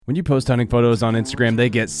When you post hunting photos on Instagram, they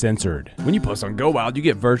get censored. When you post on Go Wild, you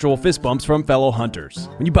get virtual fist bumps from fellow hunters.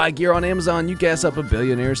 When you buy gear on Amazon, you gas up a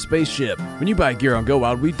billionaire's spaceship. When you buy gear on Go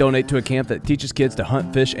Wild, we donate to a camp that teaches kids to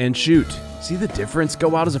hunt, fish, and shoot. See the difference? Go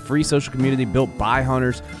Wild is a free social community built by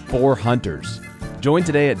hunters for hunters. Join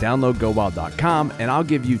today at downloadgowild.com and I'll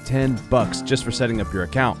give you $10 just for setting up your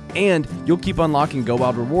account. And you'll keep unlocking Go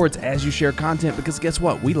Wild rewards as you share content because guess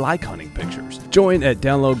what? We like hunting pictures. Join at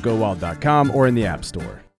downloadgowild.com or in the App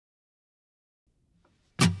Store.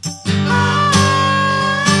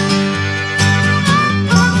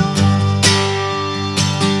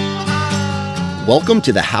 Welcome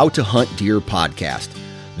to the How to Hunt Deer podcast.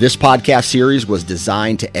 This podcast series was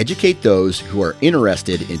designed to educate those who are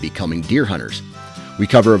interested in becoming deer hunters. We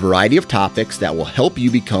cover a variety of topics that will help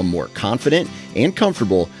you become more confident and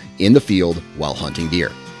comfortable in the field while hunting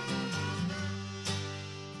deer.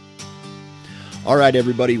 All right,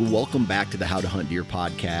 everybody, welcome back to the How to Hunt Deer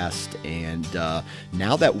podcast. And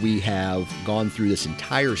now that we have gone through this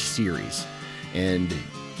entire series and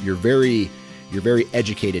you're very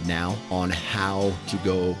educated now on how to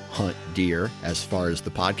go hunt deer as far as the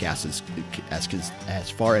podcast is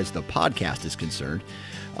concerned.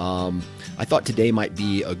 I thought today might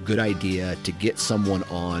be a good idea to get someone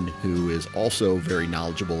on who is also very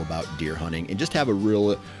knowledgeable about deer hunting and just have a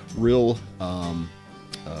real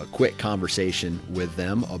quick conversation with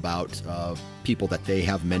them about people that they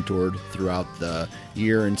have mentored throughout the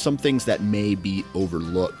year and some things that may be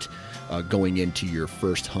overlooked going into your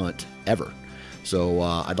first hunt ever. So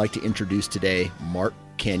I'd like to introduce today Mark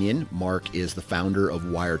Kenyon. Mark is the founder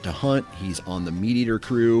of Wired to Hunt. He's on the Meat Eater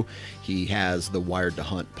crew. He has the Wired to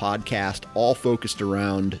Hunt podcast, all focused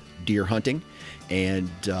around deer hunting. And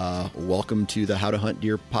welcome to the How to Hunt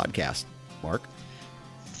Deer podcast, Mark.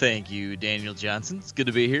 Thank you, Daniel Johnson. It's good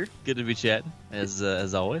to be here. Good to be chatting, as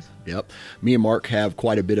always. Yep. Me and Mark have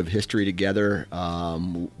quite a bit of history together.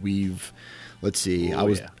 Let's see.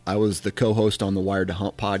 I was the co-host on the Wired to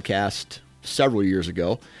Hunt podcast several years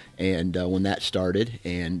ago, and when that started,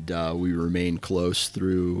 and we remained close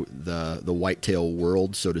through the whitetail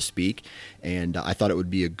world, so to speak. And I thought it would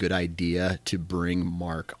be a good idea to bring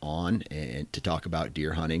Mark on and to talk about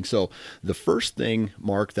deer hunting. So the first thing,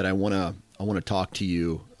 Mark, that I want to talk to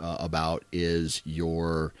you about is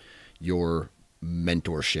your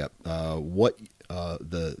mentorship. What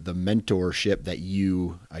the mentorship that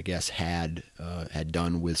you, I guess, had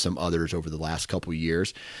done with some others over the last couple of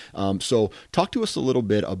years. So talk to us a little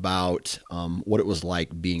bit about what it was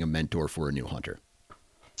like being a mentor for a new hunter.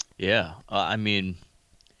 Yeah, I mean,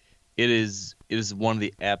 it is one of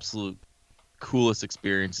the absolute coolest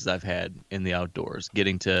experiences I've had in the outdoors.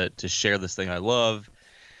 Getting to share this thing I love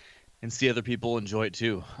and see other people enjoy it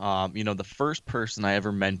too. The first person I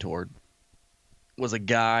ever mentored was a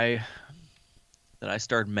guy that I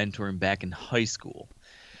started mentoring back in high school.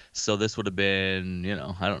 So this would have been,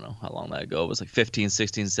 I don't know how long that ago. It was like 15,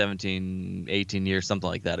 16, 17, 18 years, something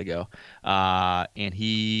like that ago. And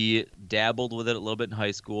he dabbled with it a little bit in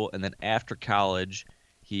high school. And then after college,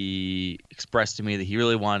 he expressed to me that he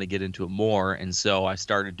really wanted to get into it more. And so I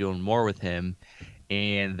started doing more with him.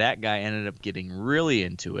 And that guy ended up getting really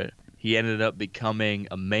into it. He ended up becoming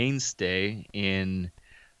a mainstay in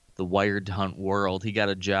the Wired to Hunt world. He got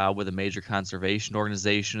a job with a major conservation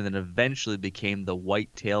organization and then eventually became the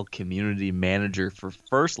whitetail community manager for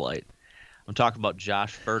First Light. I'm talking about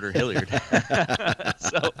Josh Furter-Hilliard.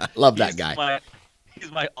 So love that guy.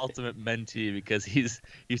 He's my ultimate mentee because he's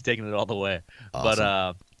taking it all the way.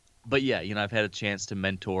 Awesome. But yeah, I've had a chance to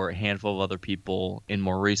mentor a handful of other people in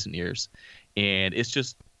more recent years, and it's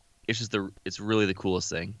really the coolest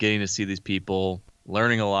thing. Getting to see these people,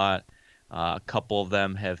 learning a lot. A couple of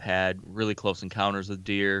them have had really close encounters with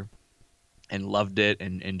deer and loved it,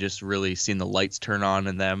 and just really seen the lights turn on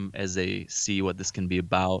in them as they see what this can be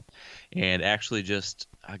about. And actually just,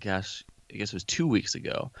 I guess it was 2 weeks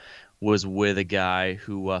ago, was with a guy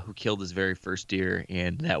who killed his very first deer,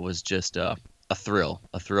 and that was just a thrill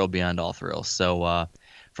beyond all thrills. So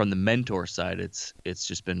from the mentor side, it's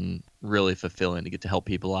just been really fulfilling to get to help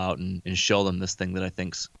people out and show them this thing that I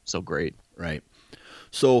think's so great. Right.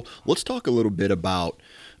 So let's talk a little bit about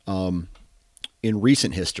in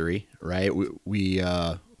recent history, right? We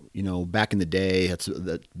back in the day, that's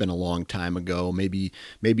been a long time ago. Maybe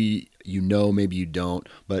maybe you don't,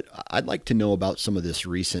 but I'd like to know about some of this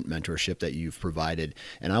recent mentorship that you've provided.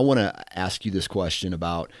 And I want to ask you this question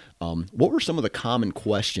about what were some of the common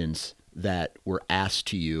questions that were asked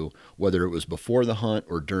to you, whether it was before the hunt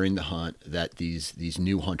or during the hunt, that these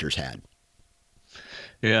new hunters had?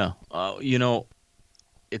 Yeah,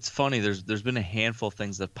 it's funny. There's been a handful of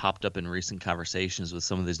things that have popped up in recent conversations with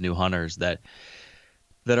some of these new hunters that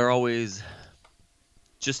that are always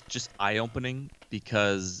just eye-opening,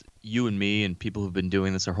 because you and me and people who've been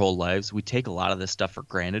doing this our whole lives, we take a lot of this stuff for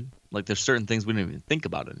granted. Like there's certain things we don't even think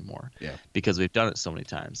about anymore Yeah. because we've done it so many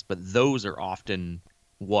times. But those are often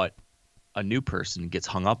what a new person gets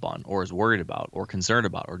hung up on or is worried about or concerned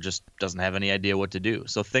about or just doesn't have any idea what to do.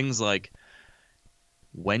 So things like,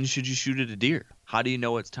 when should you shoot at a deer? How do you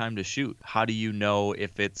know it's time to shoot? How do you know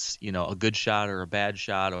if it's, a good shot or a bad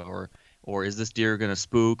shot, or is this deer going to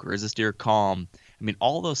spook, or is this deer calm? I mean,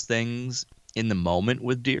 all those things in the moment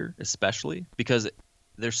with deer, especially because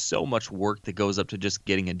there's so much work that goes up to just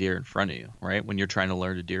getting a deer in front of you, right? When you're trying to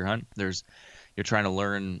learn to deer hunt, you're trying to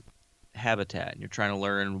learn habitat, and you're trying to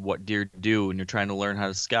learn what deer do, and you're trying to learn how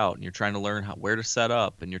to scout, and you're trying to learn where to set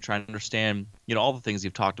up, and you're trying to understand, all the things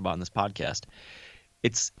you've talked about in this podcast.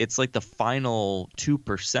 It's like the final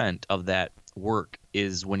 2% of that work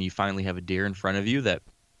is when you finally have a deer in front of you, that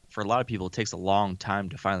for a lot of people it takes a long time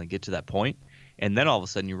to finally get to that point. And then all of a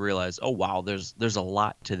sudden you realize, oh wow, there's a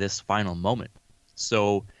lot to this final moment.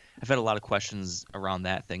 So I've had a lot of questions around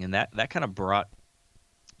that thing, and that kind of brought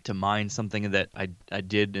to mind something that I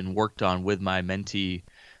did and worked on with my mentee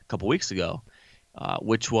a couple weeks ago,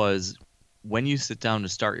 which was, when you sit down to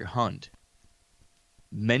start your hunt,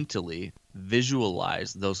 mentally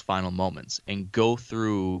visualize those final moments and go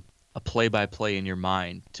through a play-by-play in your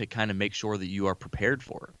mind to kind of make sure that you are prepared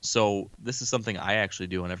for it. So this is something I actually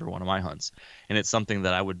do on every one of my hunts, and it's something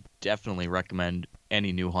that I would definitely recommend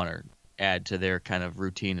any new hunter add to their kind of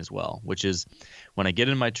routine as well, which is, when I get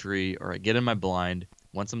in my tree or I get in my blind,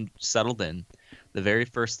 once I'm settled in, the very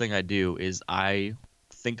first thing I do is I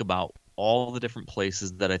think about all the different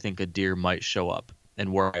places that I think a deer might show up,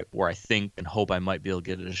 and where I think and hope I might be able to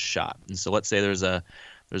get it a shot. And so let's say there's a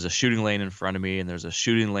shooting lane in front of me, and there's a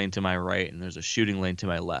shooting lane to my right, and there's a shooting lane to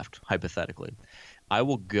my left, hypothetically. I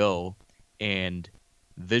will go and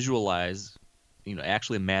visualize,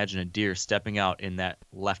 actually imagine a deer stepping out in that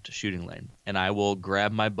left shooting lane, and I will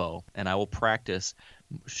grab my bow and I will practice,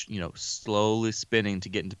 slowly spinning to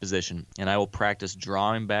get into position, and I will practice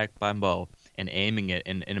drawing back my bow and aiming it,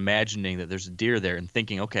 and imagining that there's a deer there, and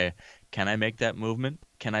thinking, okay, can I make that movement?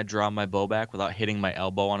 Can I draw my bow back without hitting my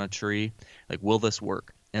elbow on a tree? Like, will this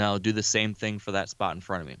work? And I'll do the same thing for that spot in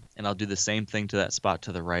front of me, and I'll do the same thing to that spot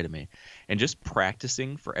to the right of me, and just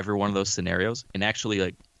practicing for every one of those scenarios, and actually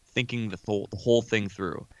like thinking the whole thing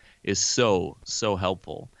through is so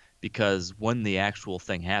helpful, because when the actual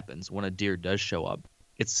thing happens, when a deer does show up,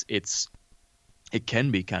 it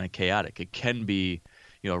can be kind of chaotic. It can be,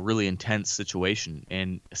 a really intense situation,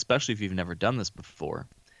 and especially if you've never done this before,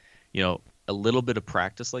 a little bit of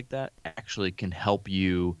practice like that actually can help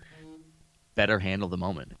you better handle the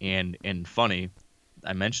moment. And funny,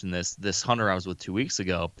 I mentioned this hunter I was with 2 weeks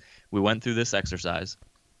ago, we went through this exercise,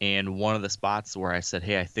 and one of the spots where I said,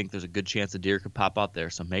 hey, I think there's a good chance a deer could pop out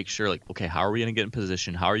there, so make sure, like, okay, how are we going to get in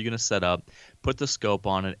position? How are you going to set up? Put the scope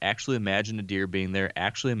on it. Actually imagine a deer being there.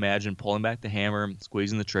 Actually imagine pulling back the hammer,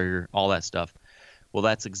 squeezing the trigger, all that stuff. Well,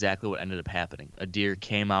 that's exactly what ended up happening. A deer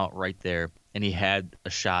came out right there, and he had a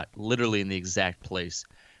shot literally in the exact place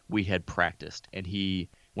we had practiced. And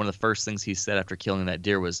one of the first things he said after killing that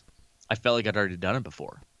deer was, I felt like I'd already done it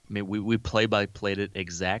before. I mean, we play-by-played it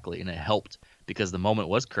exactly, and it helped because the moment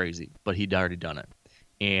was crazy, but he'd already done it.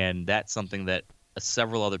 And that's something that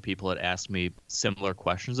several other people had asked me similar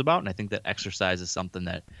questions about, and I think that exercise is something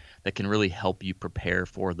that can really help you prepare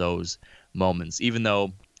for those moments. Even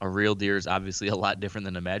though a real deer is obviously a lot different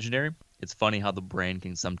than imaginary, it's funny how the brain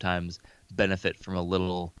can sometimes benefit from a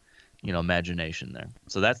little, imagination there.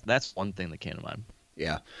 So that's one thing that came to mind.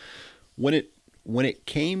 Yeah. When it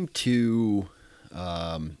came to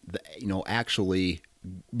actually,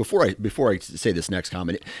 before I say this next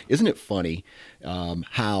comment, isn't it funny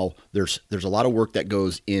how there's a lot of work that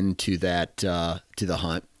goes into that to the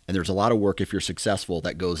hunt, and there's a lot of work, if you're successful,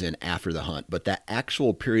 that goes in after the hunt. But that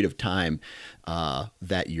actual period of time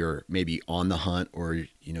that you're maybe on the hunt, or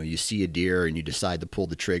you see a deer and you decide to pull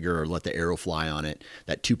the trigger or let the arrow fly on it,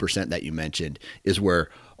 that 2% that you mentioned is where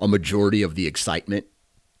a majority of the excitement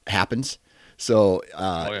happens. So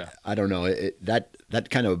I don't know, that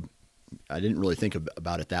kind of, I didn't really think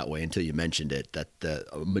about it that way until you mentioned it. That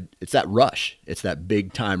it's that rush, it's that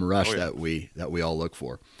big time rush that we all look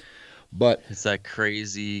for. But it's that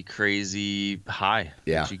crazy high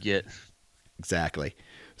that you get. Exactly.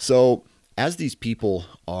 So as these people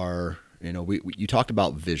are, you talked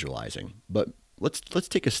about visualizing, but let's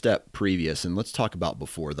take a step previous and let's talk about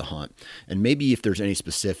before the hunt, and maybe if there's any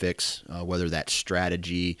specifics, whether that's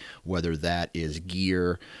strategy, whether that is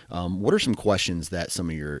gear. What are some questions that some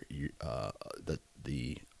of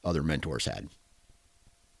the other mentors had?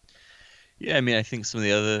 Yeah, I mean, I think some of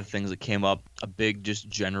the other things that came up, a big just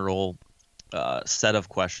general set of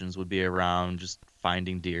questions would be around just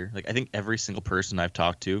finding deer. Like I think every single person I've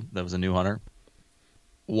talked to that was a new hunter,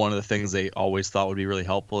 one of the things they always thought would be really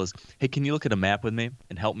helpful is, hey, can you look at a map with me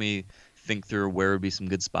and help me think through where would be some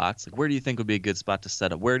good spots? Like where do you think would be a good spot to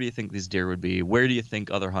set up? Where do you think these deer would be? Where do you think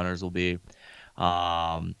other hunters will be?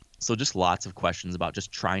 So just lots of questions about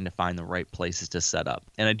just trying to find the right places to set up.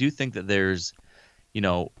 And I do think that there's, you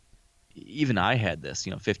know, even I had this,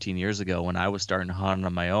 15 years ago when I was starting to hunt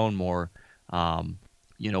on my own more.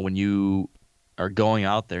 When you are going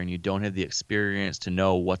out there and you don't have the experience to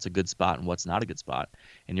know what's a good spot and what's not a good spot,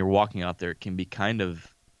 and you're walking out there, it can be kind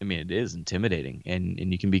of, I mean, it is intimidating, and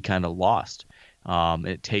you can be kind of lost.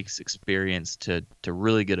 It takes experience to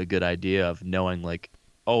really get a good idea of knowing, like,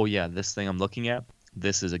 oh yeah, this thing I'm looking at,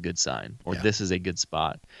 this is a good sign, or this is a good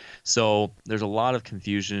spot. So there's a lot of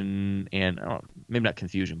confusion, and maybe not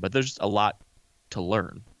confusion, but there's a lot to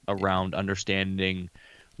learn around understanding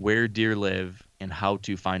where deer live and how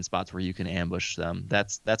to find spots where you can ambush them.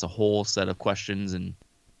 That's a whole set of questions, and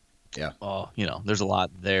there's a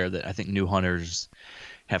lot there that I think new hunters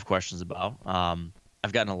have questions about.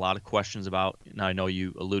 I've gotten a lot of questions about, now I know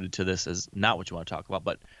you alluded to this as not what you want to talk about,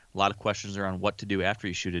 but a lot of questions around what to do after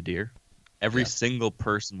you shoot a deer. Every single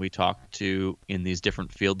person we talked to in these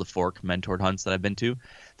different field to fork mentored hunts that I've been to,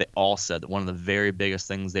 they all said that one of the very biggest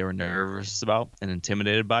things they were nervous about and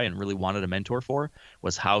intimidated by and really wanted a mentor for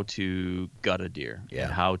was how to gut a deer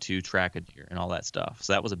and how to track a deer and all that stuff.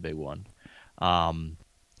 So that was a big one.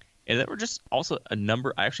 And there were just also a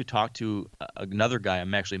number. I actually talked to another guy.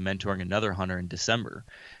 I'm actually mentoring another hunter in December.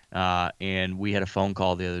 And we had a phone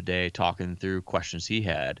call the other day talking through questions he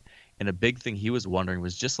had. And a big thing he was wondering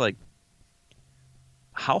was just like,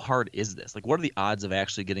 how hard is this? Like, what are the odds of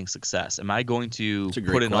actually getting success? Am I going to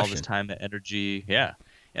put in all this time and energy? Yeah.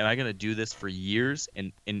 Am I going to do this for years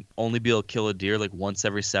and only be able to kill a deer like once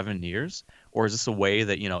every 7 years? Or is this a way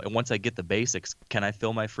that, and once I get the basics, can I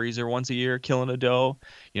fill my freezer once a year killing a doe?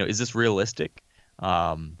 Is this realistic?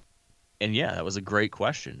 And yeah, that was a great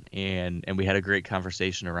question. And we had a great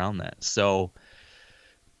conversation around that. So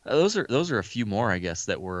those are a few more, I guess,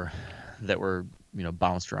 that were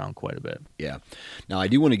bounced around quite a bit. Yeah. Now I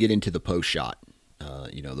do want to get into the post shot,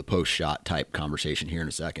 the post shot type conversation here in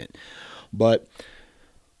a second, but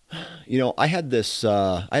I had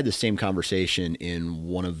the same conversation in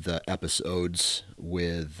one of the episodes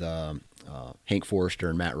with Hank Forrester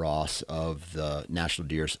and Matt Ross of the National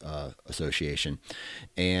Deer Association.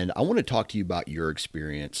 And I want to talk to you about your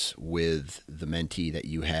experience with the mentee that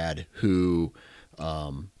you had who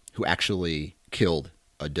actually killed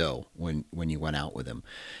a doe when you went out with him.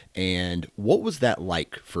 And what was that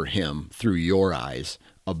like for him through your eyes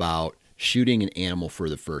about shooting an animal for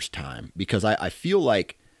the first time? Because I feel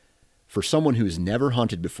like for someone who's never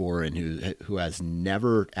hunted before and who has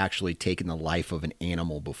never actually taken the life of an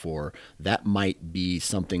animal before, that might be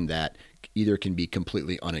something that either can be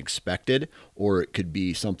completely unexpected, or it could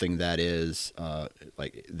be something that is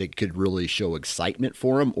like they could really show excitement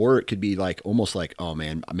for him, or it could be like almost like, oh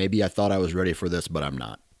man, maybe I thought I was ready for this, but I'm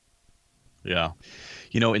not. Yeah.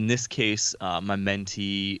 In this case, my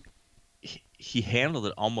mentee, he handled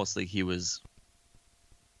it almost like he was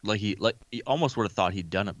he almost would have thought he'd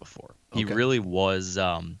done it before. He really was,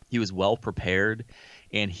 he was well prepared,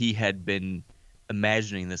 and he had been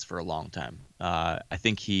imagining this for a long time. I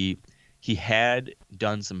think he had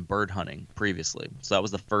done some bird hunting previously. So that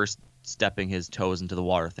was the first stepping his toes into the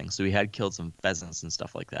water thing. So he had killed some pheasants and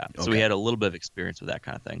stuff like that. Okay. So he had a little bit of experience with that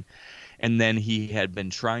kind of thing. And then he had been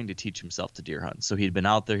trying to teach himself to deer hunt. So he'd been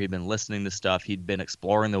out there, he'd been listening to stuff, he'd been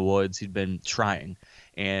exploring the woods, he'd been trying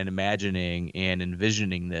and imagining and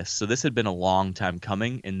envisioning this. So this had been a long time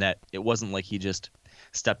coming, in that it wasn't like he just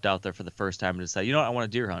stepped out there for the first time and decided, I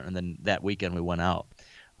want to deer hunt. And then that weekend we went out.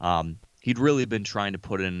 He'd really been trying to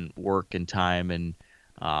put in work and time. And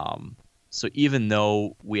so even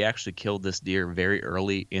though we actually killed this deer very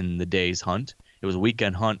early in the day's hunt, it was a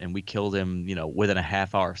weekend hunt, and we killed him, within a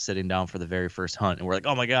half hour sitting down for the very first hunt. And we're like,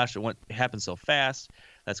 oh my gosh, it happened so fast.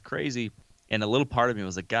 That's crazy. And a little part of me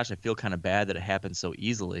was like, gosh, I feel kind of bad that it happened so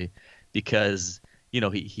easily, because,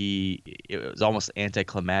 it was almost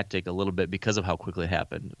anticlimactic a little bit because of how quickly it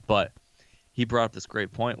happened. But he brought up this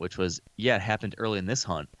great point, which was, yeah, it happened early in this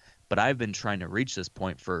hunt, but I've been trying to reach this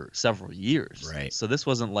point for several years. Right. So this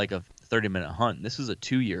wasn't like a 30-minute hunt. This was a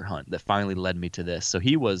 2-year hunt that finally led me to this. So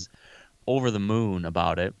he was over the moon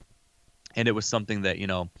about it. And it was something that,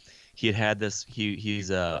 he had this,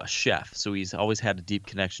 he's a chef. So he's always had a deep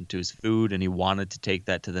connection to his food, and he wanted to take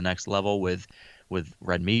that to the next level with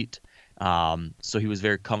red meat. So he was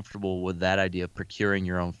very comfortable with that idea of procuring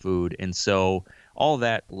your own food. And so all of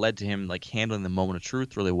that led to him like handling the moment of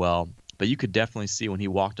truth really well. But you could definitely see when he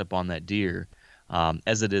walked up on that deer,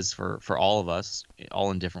 as it is for all of us,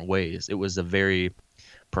 all in different ways. It was a very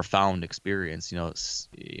profound experience.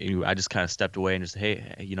 I just kind of stepped away and just,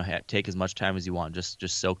 hey, take as much time as you want.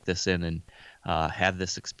 Just soak this in and have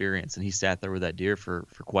this experience. And he sat there with that deer for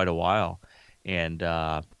quite a while. And,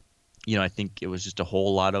 I think it was just a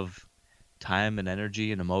whole lot of time and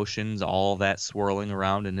energy and emotions, all that swirling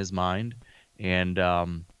around in his mind. And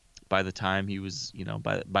by the time he was,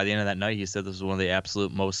 by the end of that night, he said this was one of the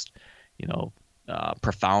absolute most,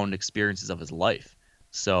 profound experiences of his life.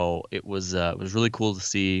 So it was really cool to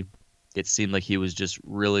see. It seemed like he was just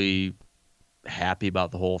really happy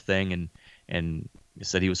about the whole thing, and he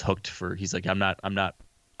said he was hooked for. He's like, I'm not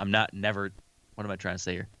never. What am I trying to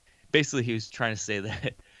say here? Basically, he was trying to say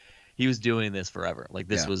that he was doing this forever. Like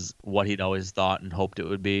this was what he'd always thought and hoped it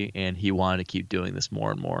would be, and he wanted to keep doing this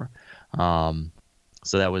more and more.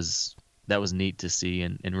 So that was neat to see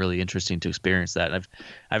and really interesting to experience that.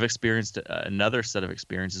 I've experienced another set of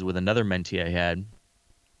experiences with another mentee I had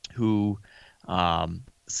who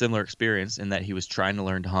similar experience in that he was trying to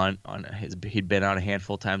learn to hunt he'd been out a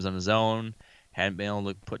handful of times on his own, hadn't been able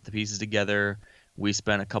to put the pieces together. We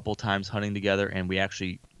spent a couple times hunting together, and we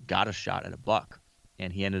actually got a shot at a buck,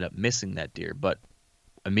 and he ended up missing that deer. But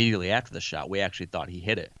immediately after the shot, we actually thought he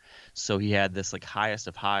hit it. So he had this like highest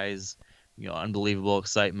of highs, unbelievable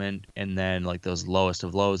excitement, and then like those lowest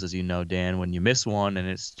of lows, as you know, Dan, when you miss one and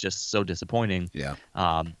it's just so disappointing. Yeah.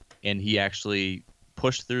 And he actually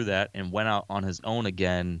pushed through that and went out on his own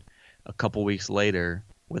again a couple weeks later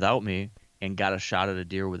without me and got a shot at a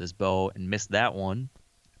deer with his bow and missed that one.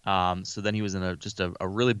 So then he was in a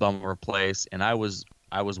really bummer place, and I was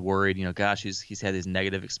worried, gosh, he's had these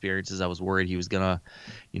negative experiences. I was worried he was gonna,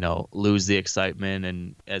 lose the excitement,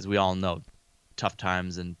 and as we all know, tough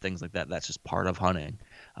times and things like that, that's just part of hunting.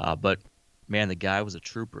 But man, the guy was a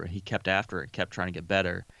trooper, and he kept after it, kept trying to get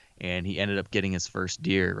better, and he ended up getting his first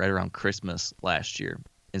deer right around Christmas last year.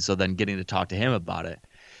 And so then getting to talk to him about it,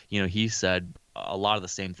 he said a lot of the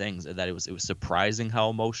same things, that it was surprising how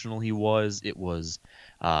emotional he was. It was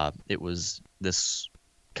this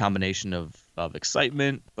combination of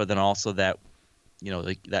excitement, but then also that,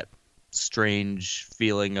 that strange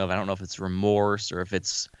feeling of, I don't know if it's remorse or if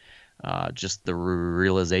it's just the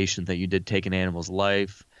realization that you did take an animal's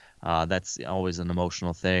life. That's always an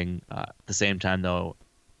emotional thing. At the same time, though,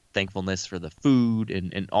 thankfulness for the food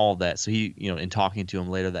and all that. So he, in talking to him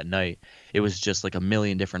later that night, it was just like a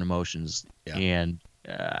million different emotions. Yeah. And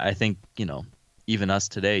I think, even us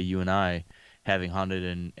today, you and I, having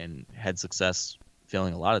hunted and had success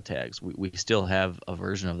filling a lot of tags, we still have a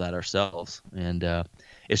version of that ourselves. And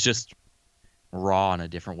it's just raw in a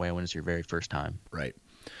different way when it's your very first time. Right.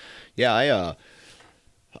 Yeah.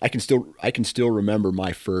 I can still remember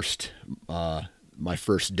my first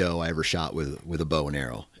doe I ever shot with a bow and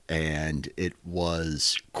arrow, and it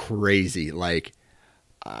was crazy. Like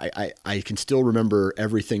I can still remember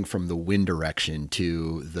everything from the wind direction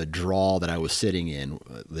to the draw that I was sitting in,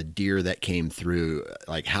 the deer that came through,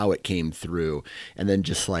 like how it came through, and then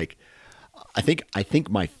just like I think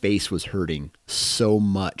my face was hurting so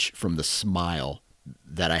much from the smile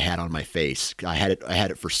that I had on my face. I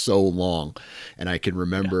had it for so long, and I can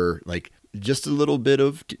remember like just a little bit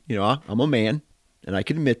of, I'm a man and I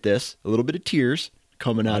can admit this, a little bit of tears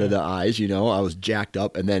coming out of the eyes. I was jacked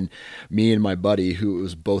up, and then me and my buddy, who it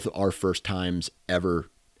was both our first times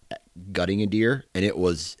ever gutting a deer, and it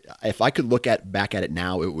was, if I could look back at it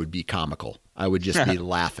now, it would be comical. I would just be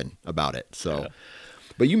laughing about it. So,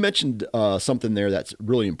 but you mentioned something there that's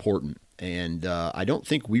really important. And I don't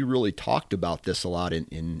think we really talked about this a lot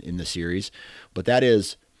in the series, but that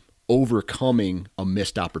is overcoming a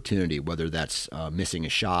missed opportunity, whether that's missing a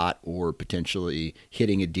shot or potentially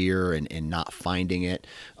hitting a deer and not finding it.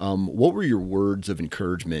 What were your words of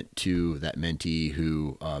encouragement to that mentee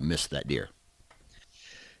who missed that deer?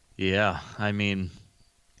 Yeah, I mean,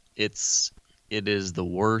 it is the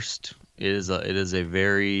worst. It is a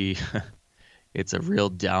very, it's a real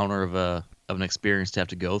downer of an experience to have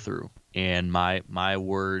to go through. And my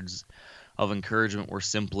words of encouragement were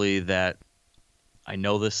simply that I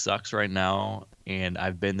know this sucks right now, and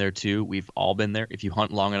I've been there too. We've all been there. If you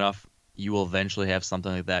hunt long enough, you will eventually have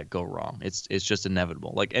something like that go wrong. It's just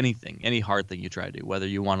inevitable. Like anything, any hard thing you try to do, whether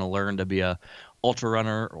you want to learn to be a ultra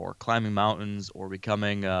runner or climbing mountains or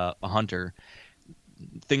becoming a hunter,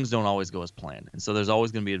 things don't always go as planned. And so there's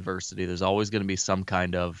always going to be adversity. There's always going to be some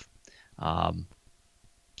kind of, there's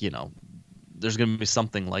going to be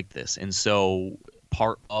something like this. And so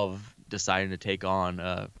part of deciding to take on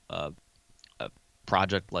a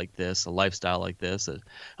project like this, a lifestyle like this,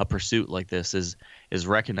 a pursuit like this is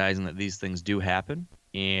recognizing that these things do happen,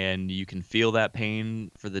 and you can feel that pain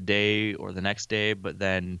for the day or the next day, but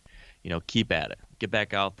then, keep at it. Get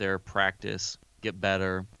back out there, practice, get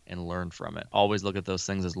better, and learn from it. Always look at those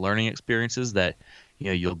things as learning experiences that,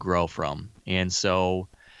 you'll grow from. And so,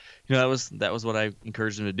 that was what I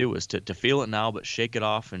encouraged him to do, was to feel it now, but shake it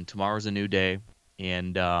off, and tomorrow's a new day,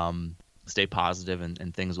 and stay positive,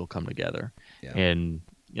 and things will come together. Yeah. And,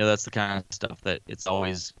 that's the kind of stuff that it's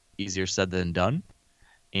always easier said than done.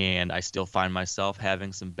 And I still find myself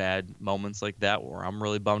having some bad moments like that where I'm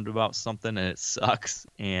really bummed about something and it sucks.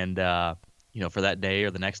 And, for that day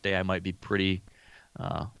or the next day, I might be pretty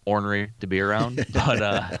ornery to be around.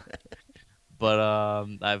 But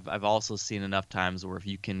I've also seen enough times where if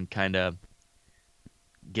you can kind of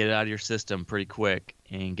get it out of your system pretty quick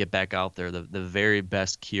and get back out there, the very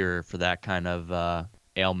best cure for that kind of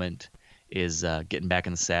ailment is getting back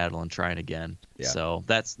in the saddle and trying again. Yeah. So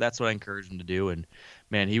that's what I encouraged him to do. And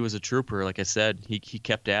man, he was a trooper. Like I said, he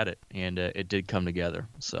kept at it, and it did come together.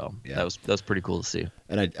 So that was pretty cool to see.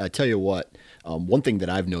 And I tell you what, one thing that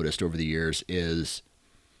I've noticed over the years is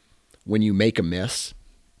when you make a miss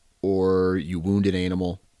or you wound an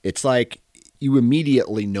animal, it's like you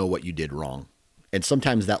immediately know what you did wrong. And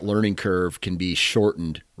sometimes that learning curve can be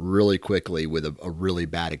shortened really quickly with a really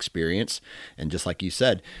bad experience. And just like you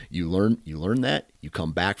said, you learn that, you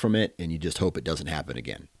come back from it, and you just hope it doesn't happen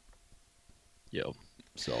again. Yo.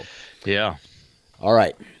 So, yeah. All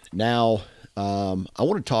right. Now, I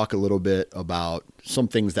want to talk a little bit about some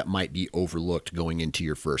things that might be overlooked going into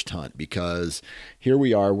your first hunt, because here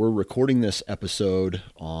we are, we're recording this episode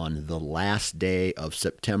on the last day of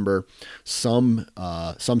September. Some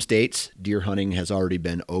states, deer hunting has already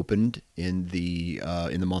been opened in the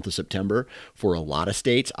month of September. For a lot of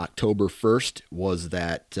states, October 1st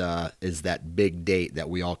is that big date that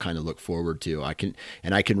we all kind of look forward to. I can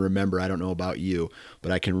remember, I don't know about you,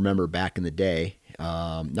 but I can remember back in the day,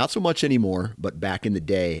 not so much anymore, but back in the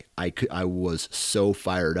day, I was so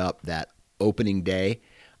fired up that opening day,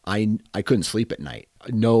 I couldn't sleep at night.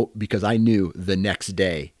 No, because I knew the next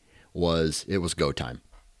day was go time.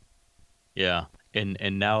 Yeah.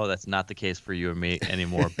 And now that's not the case for you and me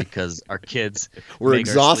anymore, because our kids we're make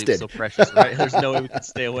exhausted. Our sleep so precious, right? There's no way we can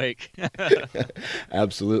stay awake.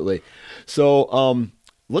 Absolutely. So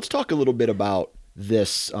let's talk a little bit about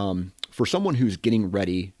this for someone who's getting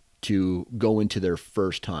ready to go into their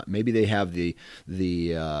first hunt. Maybe they have the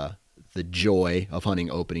joy of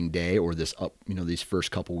hunting opening day, or these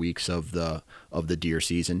first couple weeks of the deer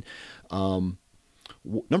season.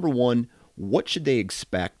 Number one, what should they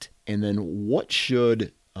expect? And then what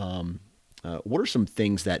are some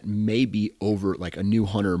things that may be like a new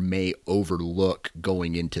hunter may overlook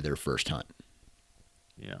going into their first hunt?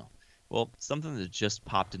 Yeah. Well, something that just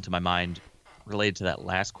popped into my mind related to that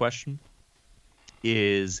last question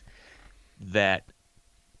is that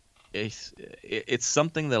it's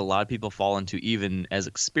something that a lot of people fall into even as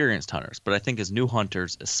experienced hunters. But I think as new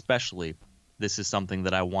hunters especially, this is something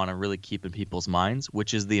that I want to really keep in people's minds,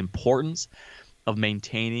 which is the importance of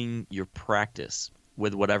maintaining your practice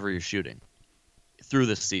with whatever you're shooting through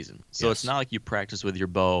this season. So Yes. It's not like you practice with your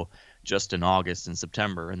bow just in August and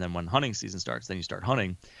September, and then when hunting season starts, then you start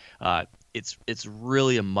hunting. It's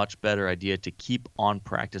really a much better idea to keep on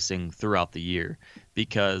practicing throughout the year,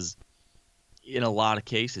 because in a lot of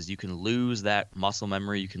cases you can lose that muscle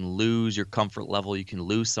memory, you can lose your comfort level, you can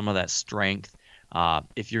lose some of that strength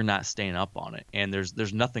if you're not staying up on it. And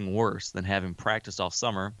there's nothing worse than having practice all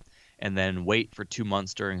summer and then wait for 2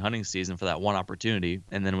 months during hunting season for that one opportunity,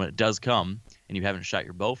 and then when it does come and you haven't shot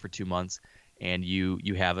your bow for 2 months, and you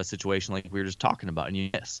have a situation like we were just talking about and you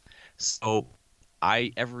miss. So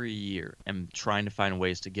I every year am trying to find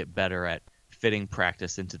ways to get better at fitting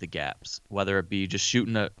practice into the gaps, whether it be just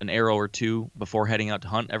shooting an arrow or two before heading out to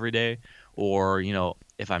hunt every day, or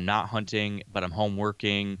if I'm not hunting but I'm home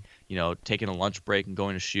working, taking a lunch break and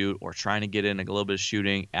going to shoot, or trying to get in a little bit of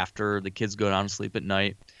shooting after the kids go down to sleep at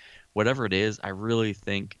night. Whatever it is, I really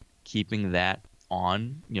think keeping that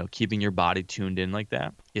on, keeping your body tuned in like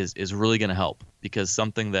that is really going to help, because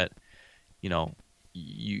something that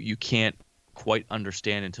you can't quite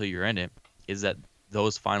understand until you're in it is that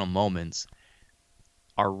those final moments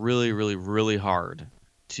are really, really, really hard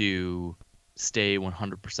to stay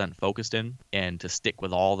 100% focused in and to stick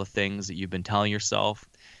with all the things that you've been telling yourself.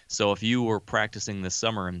 So if you were practicing this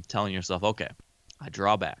summer and telling yourself, okay, I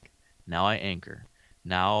draw back, now I anchor,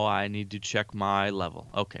 now I need to check my level,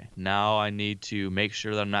 okay, now I need to make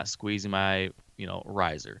sure that I'm not squeezing my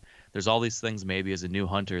riser. There's all these things maybe as a new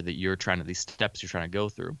hunter that these steps you're trying to go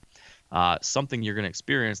through. Something you're going to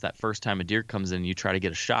experience that first time a deer comes in and you try to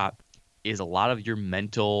get a shot is a lot of your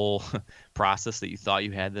mental process that you thought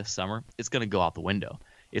you had this summer. It's going to go out the window.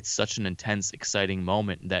 It's such an intense, exciting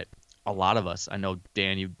moment that a lot of us, I know,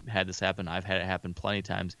 Dan, you've had this happen. I've had it happen plenty of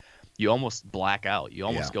times. You almost black out. You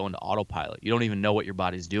almost go into autopilot. You don't even know what your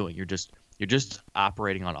body's doing. You're just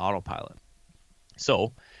operating on autopilot.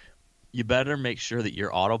 So you better make sure that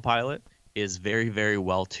your autopilot is very, very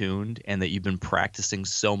well tuned and that you've been practicing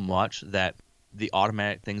so much that the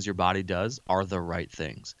automatic things your body does are the right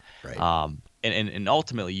things. Right. And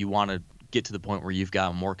ultimately you want to get to the point where you've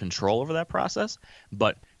got more control over that process,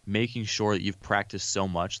 but making sure that you've practiced so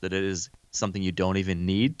much that it is something you don't even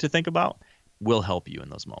need to think about will help you in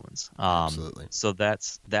those moments. Absolutely. So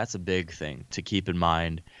that's a big thing to keep in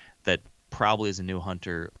mind that probably as a new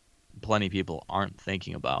hunter, plenty of people aren't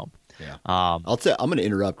thinking about. Yeah. I'm going to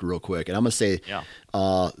interrupt real quick, and I'm going to say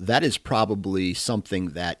that is probably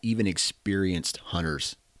something that even experienced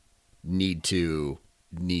hunters need to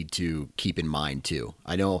keep in mind too.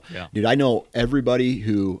 I know, dude, I know everybody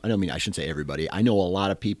who, I shouldn't say everybody. I know a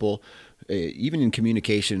lot of people, even in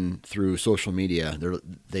communication through social media,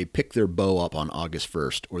 they pick their bow up on August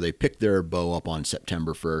 1st, or they pick their bow up on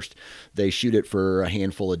September 1st. They shoot it for a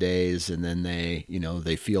handful of days, and then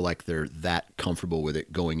they feel like they're that comfortable with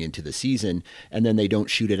it going into the season, and then they don't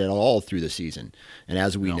shoot it at all through the season. And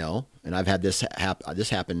as we know, and I've had this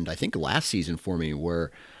happened, I think last season for me,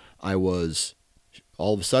 where I was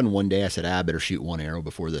all of a sudden one day I said, I better shoot one arrow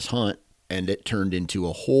before this hunt. And it turned into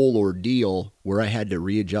a whole ordeal where I had to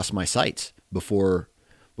readjust my sights before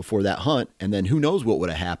that hunt. And then who knows what would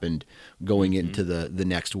have happened going into the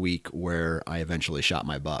next week where I eventually shot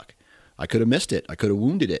my buck. I could have missed it. I could have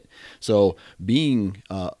wounded it. So being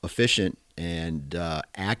efficient and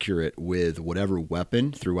accurate with whatever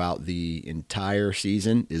weapon throughout the entire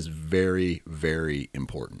season is very, very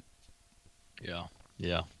important.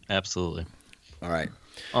 Yeah, absolutely. All right.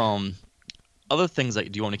 Other things do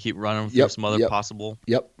you want to keep running through some other possible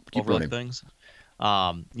keep overlooked running. things?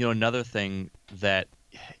 Another thing that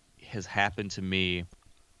has happened to me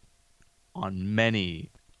on many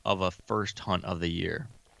of a first hunt of the year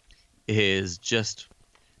is just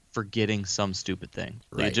forgetting some stupid thing.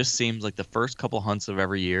 Right. It just seems like the first couple hunts of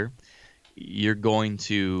every year, you're going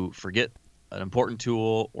to forget an important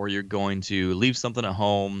tool, or you're going to leave something at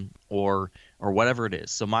home, or whatever it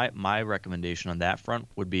is. So my recommendation on that front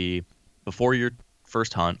would be, before your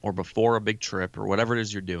first hunt or before a big trip or whatever it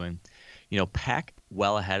is you're doing, pack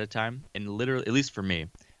well ahead of time. And literally, at least for me,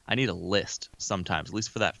 I need a list sometimes, at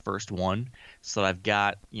least for that first one. So I've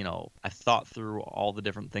got, I've thought through all the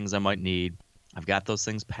different things I might need. I've got those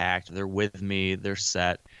things packed. They're with me. They're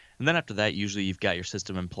set. And then after that, usually you've got your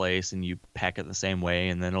system in place and you pack it the same way,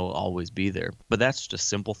 and then it'll always be there. But that's just a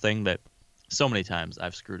simple thing that so many times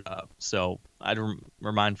I've screwed up. So I'd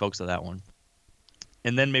remind folks of that one.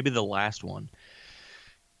 And then maybe the last one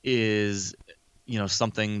is,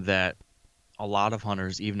 something that a lot of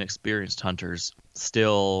hunters, even experienced hunters,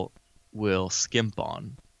 still will skimp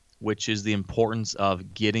on, which is the importance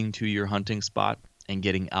of getting to your hunting spot and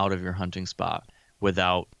getting out of your hunting spot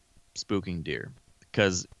without spooking deer.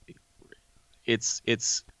 Because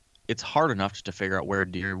it's hard enough to figure out where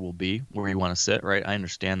a deer will be, where you want to sit, right? I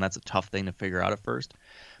understand that's a tough thing to figure out at first.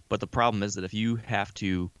 But the problem is that if you have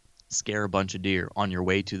to scare a bunch of deer on your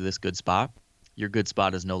way to this good spot, your good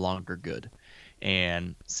spot is no longer good.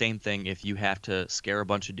 And same thing, if you have to scare a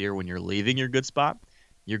bunch of deer when you're leaving your good spot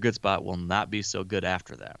will not be so good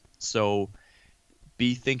after that. So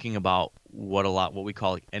be thinking about what we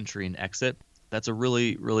call like entry and exit. That's a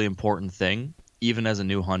really, really important thing. Even as a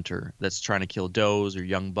new hunter that's trying to kill does or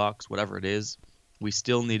young bucks, whatever it is, we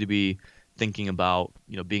still need to be thinking about,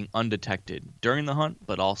 being undetected during the hunt,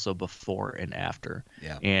 but also before and after.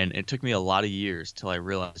 Yeah. And it took me a lot of years till I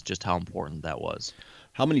realized just how important that was.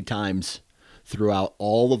 How many times throughout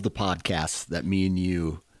all of the podcasts that me and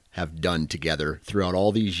you have done together throughout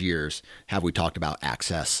all these years have we talked about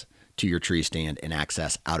access to your tree stand and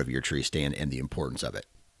access out of your tree stand and the importance of it?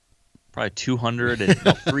 Probably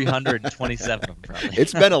 327 of them probably.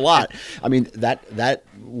 It's been a lot. I mean, that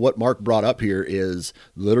what Mark brought up here is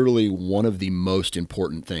literally one of the most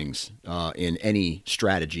important things in any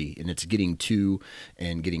strategy, and it's getting to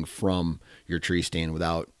and getting from your tree stand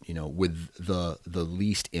without, with the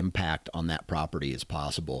least impact on that property as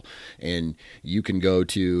possible. And you can go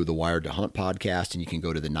to the Wired to Hunt podcast, and you can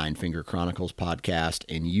go to the Nine Finger Chronicles podcast,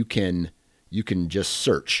 and you can just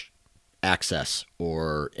search access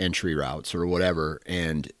or entry routes or whatever,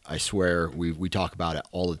 and I swear we talk about it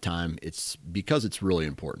all the time. It's because it's really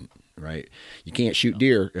important, right? You can't shoot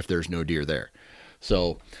deer if there's no deer there.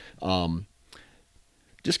 So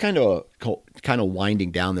Just kind of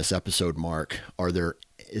winding down this episode, Mark,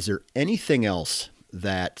 is there anything else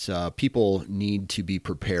that people need to be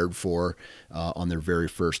prepared for on their very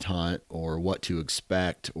first hunt, or what to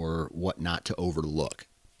expect, or what not to overlook?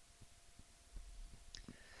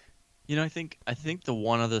 I think the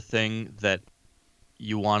one other thing that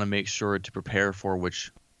you want to make sure to prepare for,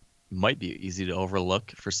 which might be easy to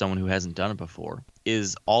overlook for someone who hasn't done it before,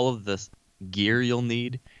 is all of the gear you'll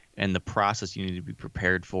need and the process you need to be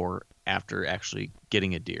prepared for after actually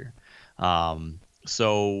getting a deer.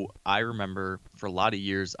 So I remember for a lot of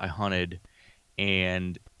years I hunted,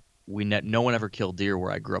 and no one ever killed deer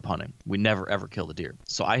where I grew up hunting. We never ever killed a deer.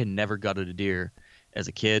 So I had never gutted a deer as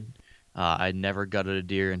a kid. I had never gutted a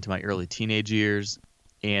deer into my early teenage years.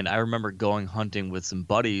 And I remember going hunting with some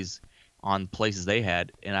buddies on places they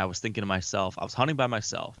had, and I was thinking to myself, I was hunting by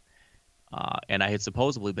myself, and I had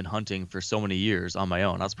supposedly been hunting for so many years on my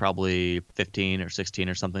own. I was probably 15 or 16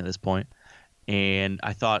 or something at this point. And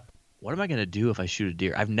I thought, what am I going to do if I shoot a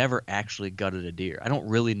deer? I've never actually gutted a deer. I don't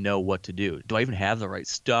really know what to do. Do I even have the right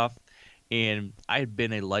stuff? And I had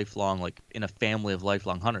been in a family of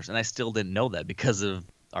lifelong hunters, and I still didn't know that because of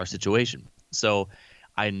our situation. So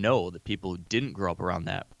I know that people who didn't grow up around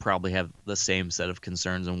that probably have the same set of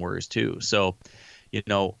concerns and worries too. So,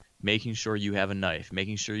 making sure you have a knife,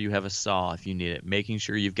 making sure you have a saw if you need it, making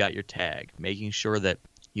sure you've got your tag, making sure that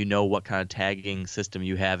you know what kind of tagging system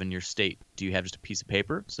you have in your state. Do you have just a piece of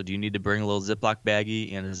paper? So do you need to bring a little Ziploc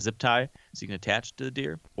baggie and a zip tie so you can attach it to the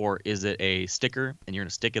deer? Or is it a sticker and you're going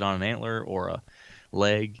to stick it on an antler or a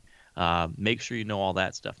leg? Make sure you know all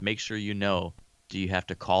that stuff. Make sure you know, do you have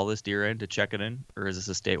to call this deer in to check it in? Or is this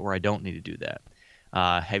a state where I don't need to do that?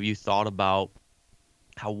 Have you thought about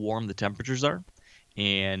how warm the temperatures are?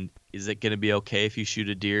 And is it going to be okay if you shoot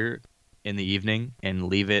a deer in the evening and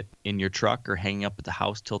leave it in your truck or hanging up at the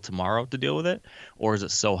house till tomorrow to deal with it? Or is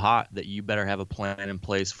it so hot that you better have a plan in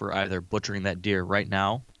place for either butchering that deer right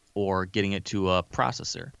now or getting it to a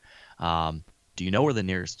processor? Do you know where the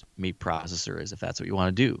nearest meat processor is if that's what you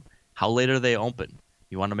want to do? How late are they open?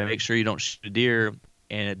 You want to make sure you don't shoot a deer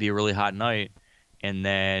and it be a really hot night and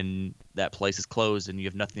then that place is closed and you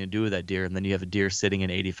have nothing to do with that deer, and then you have a deer sitting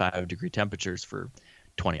in 85-degree temperatures for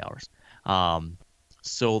 20 hours.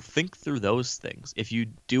 So think through those things. If you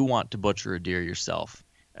do want to butcher a deer yourself,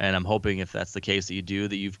 and I'm hoping if that's the case that you do,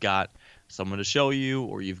 that you've got someone to show you,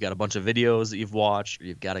 or you've got a bunch of videos that you've watched, or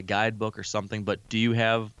you've got a guidebook or something, but do you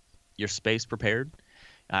have your space prepared?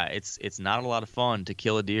 It's not a lot of fun to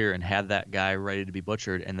kill a deer and have that guy ready to be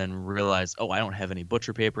butchered and then realize, oh, I don't have any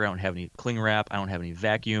butcher paper, I don't have any cling wrap, I don't have any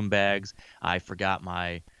vacuum bags, I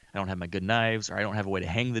don't have my good knives, or I don't have a way to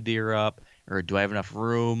hang the deer up, or do I have enough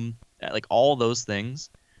room? Like, all those things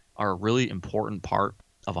are a really important part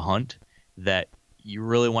of a hunt that you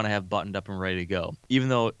really want to have buttoned up and ready to go. Even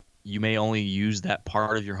though you may only use that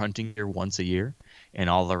part of your hunting gear once a year and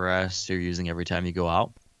all the rest you're using every time you go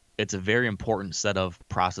out, it's a very important set of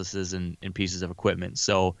processes and pieces of equipment.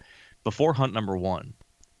 So before hunt number one,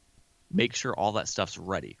 make sure all that stuff's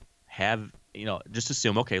ready. Just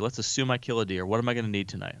assume, okay, let's assume I kill a deer. What am I going to need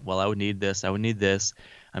tonight? Well, I would need this. I would need this.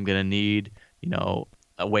 I'm going to need,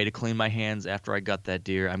 a way to clean my hands after I gut that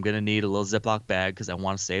deer. I'm going to need a little Ziploc bag because I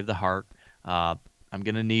want to save the heart. I'm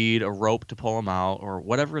going to need a rope to pull them out, or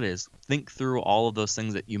whatever it is. Think through all of those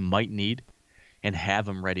things that you might need and have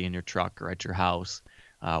them ready in your truck or at your house,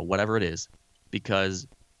 whatever it is, because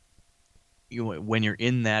when you're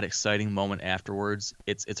in that exciting moment afterwards,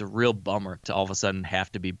 it's a real bummer to all of a sudden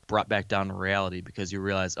have to be brought back down to reality because you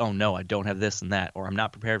realize, oh no, I don't have this and that, or I'm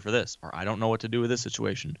not prepared for this, or I don't know what to do with this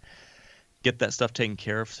situation. Get that stuff taken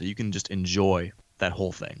care of so you can just enjoy that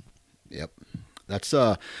whole thing. Yep. That's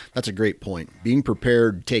a great point. Being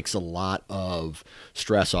prepared takes a lot of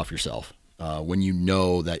stress off yourself. When you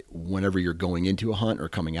know that whenever you're going into a hunt or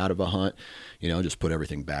coming out of a hunt, just put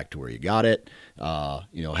everything back to where you got it. Have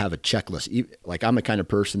a checklist. Like, I'm the kind of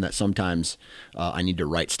person that sometimes I need to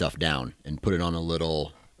write stuff down and put it on a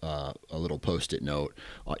little Post-it note,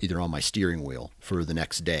 either on my steering wheel for the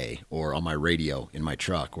next day or on my radio in my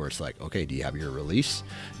truck, where it's like, okay, do you have your release?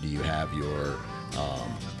 Do you have your,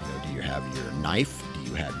 do you have your knife? Do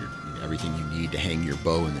you have everything you need to hang your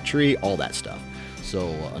bow in the tree? All that stuff. So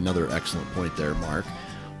another excellent point there, Mark.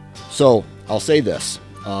 So I'll say this,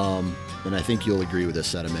 and I think you'll agree with this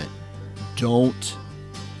sentiment. Don't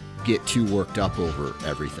get too worked up over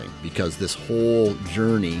everything, because this whole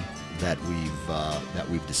journey that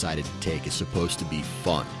we've decided to take is supposed to be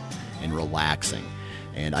fun and relaxing.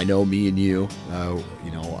 And I know me and you,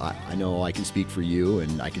 I know I can speak for you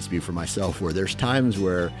and I can speak for myself, where there's times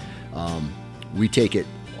where we take it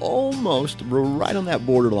almost right on that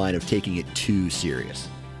borderline of taking it too serious.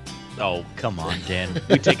 Oh, come on, Dan.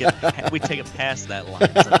 We take it past that line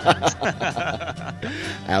sometimes.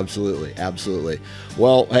 Absolutely.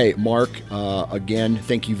 Well, hey, Mark, again,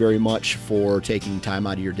 thank you very much for taking time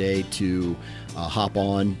out of your day to hop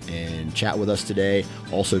on and chat with us today.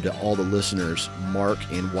 Also, to all the listeners, Mark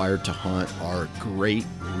and Wired to Hunt are great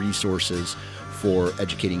resources for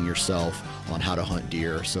educating yourself on how to hunt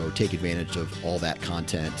deer. So take advantage of all that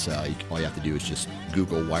content. All you have to do is just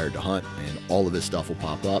Google Wired to Hunt and all of this stuff will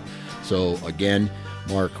pop up. So again,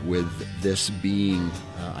 Mark, with this being,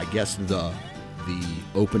 I guess, the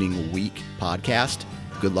opening week podcast,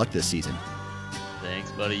 good luck this season. Thanks,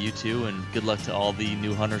 buddy. You too. And good luck to all the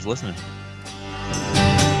new hunters listening.